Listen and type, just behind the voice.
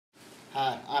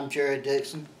Hi, I'm Jared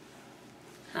Dixon.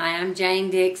 Hi, I'm Jane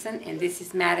Dixon, and this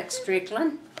is Maddox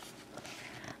Strickland.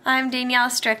 I'm Danielle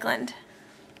Strickland.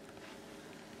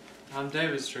 I'm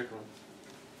David Strickland.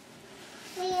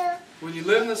 When you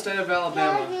live in the state of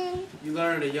Alabama, you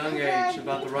learn at a young age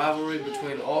about the rivalry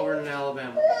between Auburn and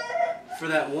Alabama. For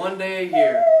that one day a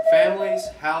year, families,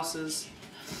 houses,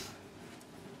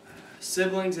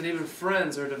 siblings, and even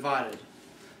friends are divided.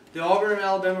 The Auburn and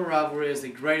Alabama rivalry is the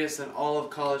greatest in all of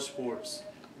college sports.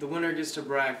 The winner gets to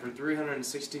brag for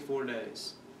 364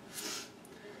 days.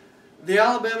 The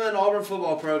Alabama and Auburn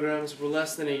football programs were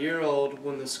less than a year old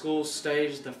when the schools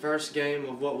staged the first game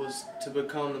of what was to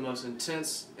become the most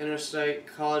intense interstate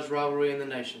college rivalry in the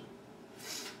nation.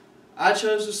 I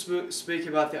chose to speak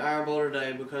about the Iron Bowl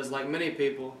today because, like many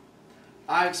people,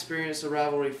 I experienced the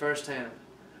rivalry firsthand.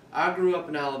 I grew up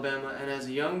in Alabama, and as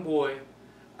a young boy,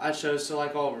 I chose to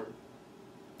like Auburn,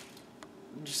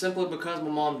 just simply because my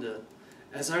mom did.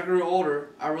 As I grew older,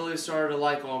 I really started to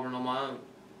like Auburn on my own.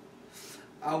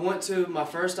 I went to my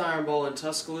first Iron Bowl in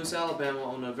Tuscaloosa, Alabama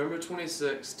on November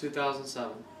 26,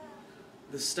 2007.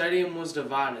 The stadium was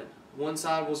divided. One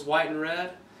side was white and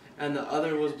red, and the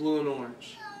other was blue and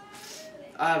orange.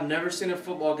 I have never seen a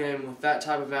football game with that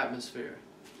type of atmosphere.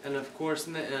 And of course,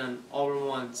 in the end, Auburn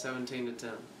won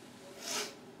 17-10.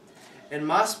 In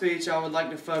my speech, I would like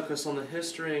to focus on the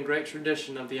history and great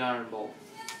tradition of the Iron Bowl.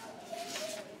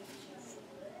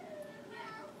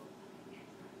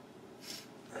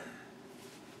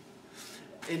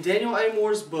 In Daniel A.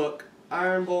 Moore's book,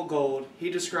 Iron Bowl Gold, he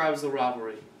describes the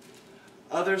rivalry.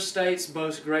 Other states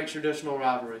boast great traditional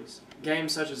rivalries.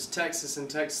 Games such as Texas and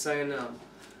Texas A&M,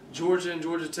 Georgia and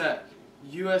Georgia Tech,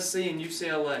 USC and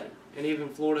UCLA, and even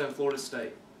Florida and Florida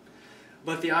State.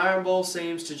 But the Iron Bowl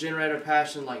seems to generate a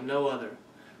passion like no other.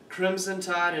 Crimson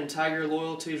Tide and Tiger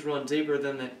loyalties run deeper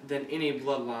than any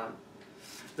bloodline.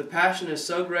 The passion is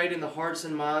so great in the hearts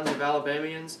and minds of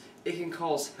Alabamians, it can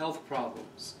cause health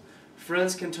problems.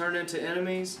 Friends can turn into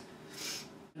enemies.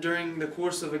 During the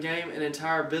course of a game, and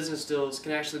entire business deals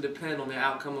can actually depend on the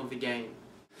outcome of the game.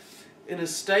 In a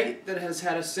state that has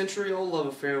had a century-old love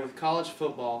affair with college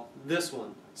football, this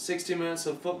one, 60 minutes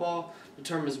of football,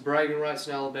 determines bragging rights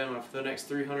in Alabama for the next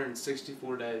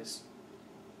 364 days.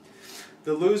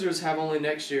 The losers have only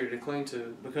next year to cling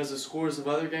to, because the scores of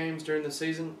other games during the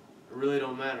season really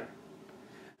don't matter.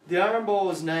 The Iron Bowl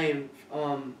was named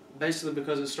basically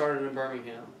because it started in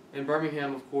Birmingham. And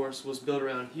Birmingham, of course, was built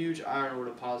around huge iron ore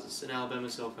deposits in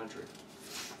Alabama's hill country.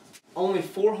 Only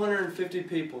 450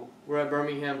 people were at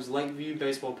Birmingham's Lakeview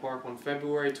Baseball Park on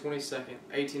February 22,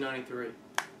 1893,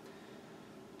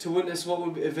 to witness what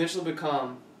would eventually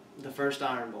become the first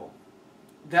Iron Bowl.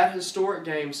 That historic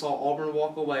game saw Auburn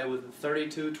walk away with a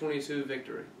 32-22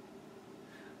 victory.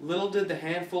 Little did the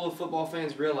handful of football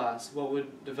fans realize what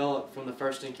would develop from the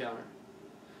first encounter.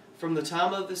 From the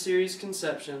time of the series'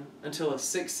 conception until a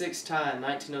 6-6 tie in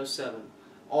 1907,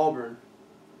 Auburn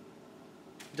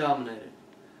dominated,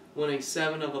 winning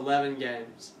 7 of 11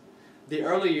 games. The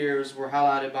early years were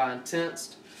highlighted by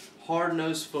intense,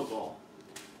 hard-nosed football,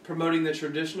 promoting the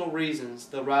traditional reasons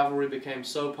the rivalry became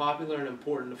so popular and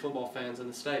important to football fans in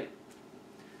the state.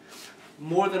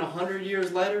 More than 100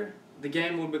 years later, the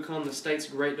game would become the state's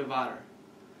great divider.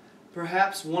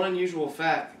 Perhaps one unusual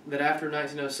fact that after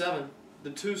 1907, the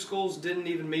two schools didn't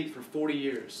even meet for 40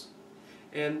 years.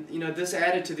 And, this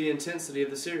added to the intensity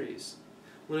of the series,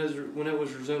 when it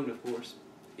was resumed, of course.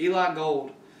 Eli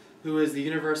Gold, who is the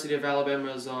University of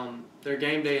Alabama's their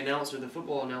game day announcer, the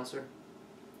football announcer,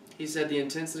 he said the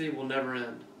intensity will never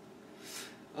end.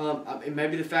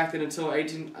 Maybe the fact that until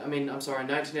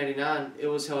 1989, it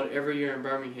was held every year in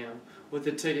Birmingham, with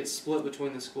the tickets split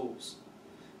between the schools,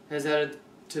 has added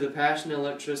to the passion and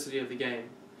electricity of the game.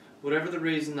 Whatever the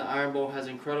reason, the Iron Bowl has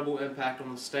incredible impact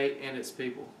on the state and its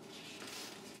people.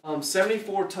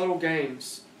 74 total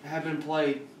games have been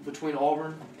played between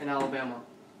Auburn and Alabama.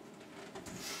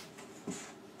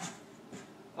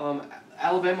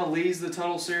 Alabama leads the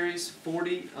total series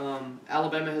 40.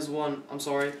 Alabama's won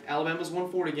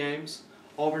 40 games.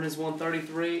 Auburn has won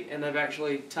 33, and they've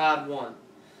actually tied one.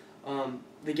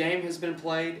 The game has been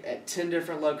played at 10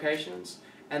 different locations,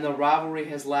 and the rivalry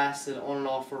has lasted on and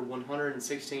off for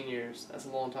 116 years. That's a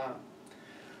long time.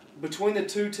 Between the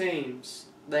two teams,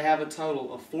 they have a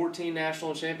total of 14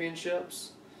 national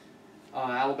championships.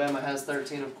 Alabama has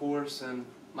 13, of course, and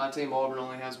my team, Auburn,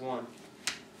 only has 1.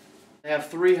 They have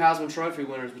 3 Heisman Trophy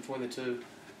winners between the two.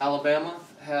 Alabama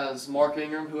has Mark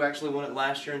Ingram, who actually won it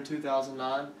last year in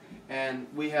 2009, and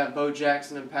we have Bo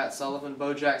Jackson and Pat Sullivan.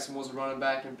 Bo Jackson was a running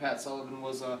back, and Pat Sullivan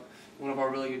was one of our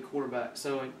really good quarterbacks.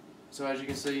 So as you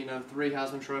can see, 3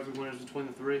 Heisman Trophy winners between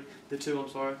the two.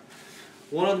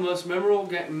 One of the most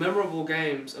memorable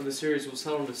games of the series was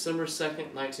held on December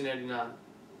 2nd, 1989.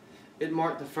 It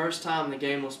marked the first time the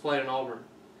game was played in Auburn,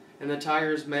 and the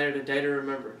Tigers made it a day to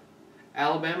remember.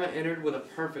 Alabama entered with a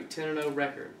perfect 10-0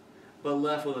 record, but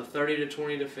left with a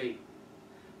 30-20 defeat.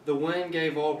 The win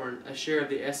gave Auburn a share of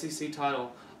the SEC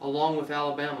title along with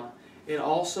Alabama. It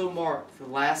also marked the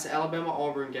last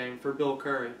Alabama-Auburn game for Bill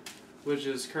Curry, which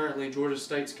is currently Georgia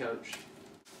State's coach.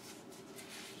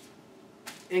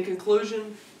 In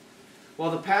conclusion,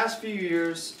 while the past few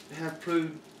years have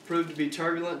proved to be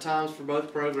turbulent times for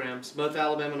both programs, both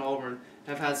Alabama and Auburn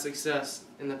have had success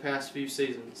in the past few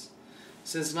seasons.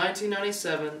 Since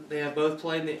 1997, they have both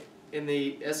played in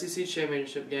the SEC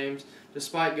championship games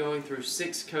despite going through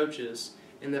 6 coaches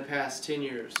in the past 10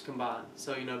 years combined.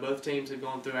 So, both teams have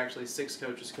gone through actually 6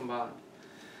 coaches combined.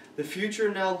 The future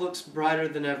now looks brighter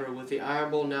than ever, with the Iron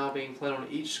Bowl now being played on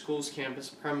each school's campus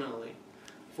permanently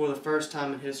for the first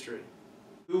time in history.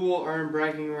 Who will earn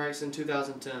bragging rights in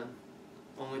 2010?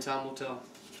 Only time will tell.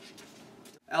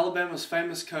 Alabama's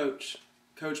famous coach,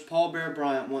 Coach Paul Bear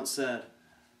Bryant, once said,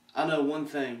 "I know one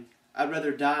thing. I'd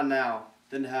rather die now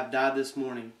than to have died this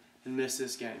morning and miss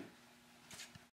this game."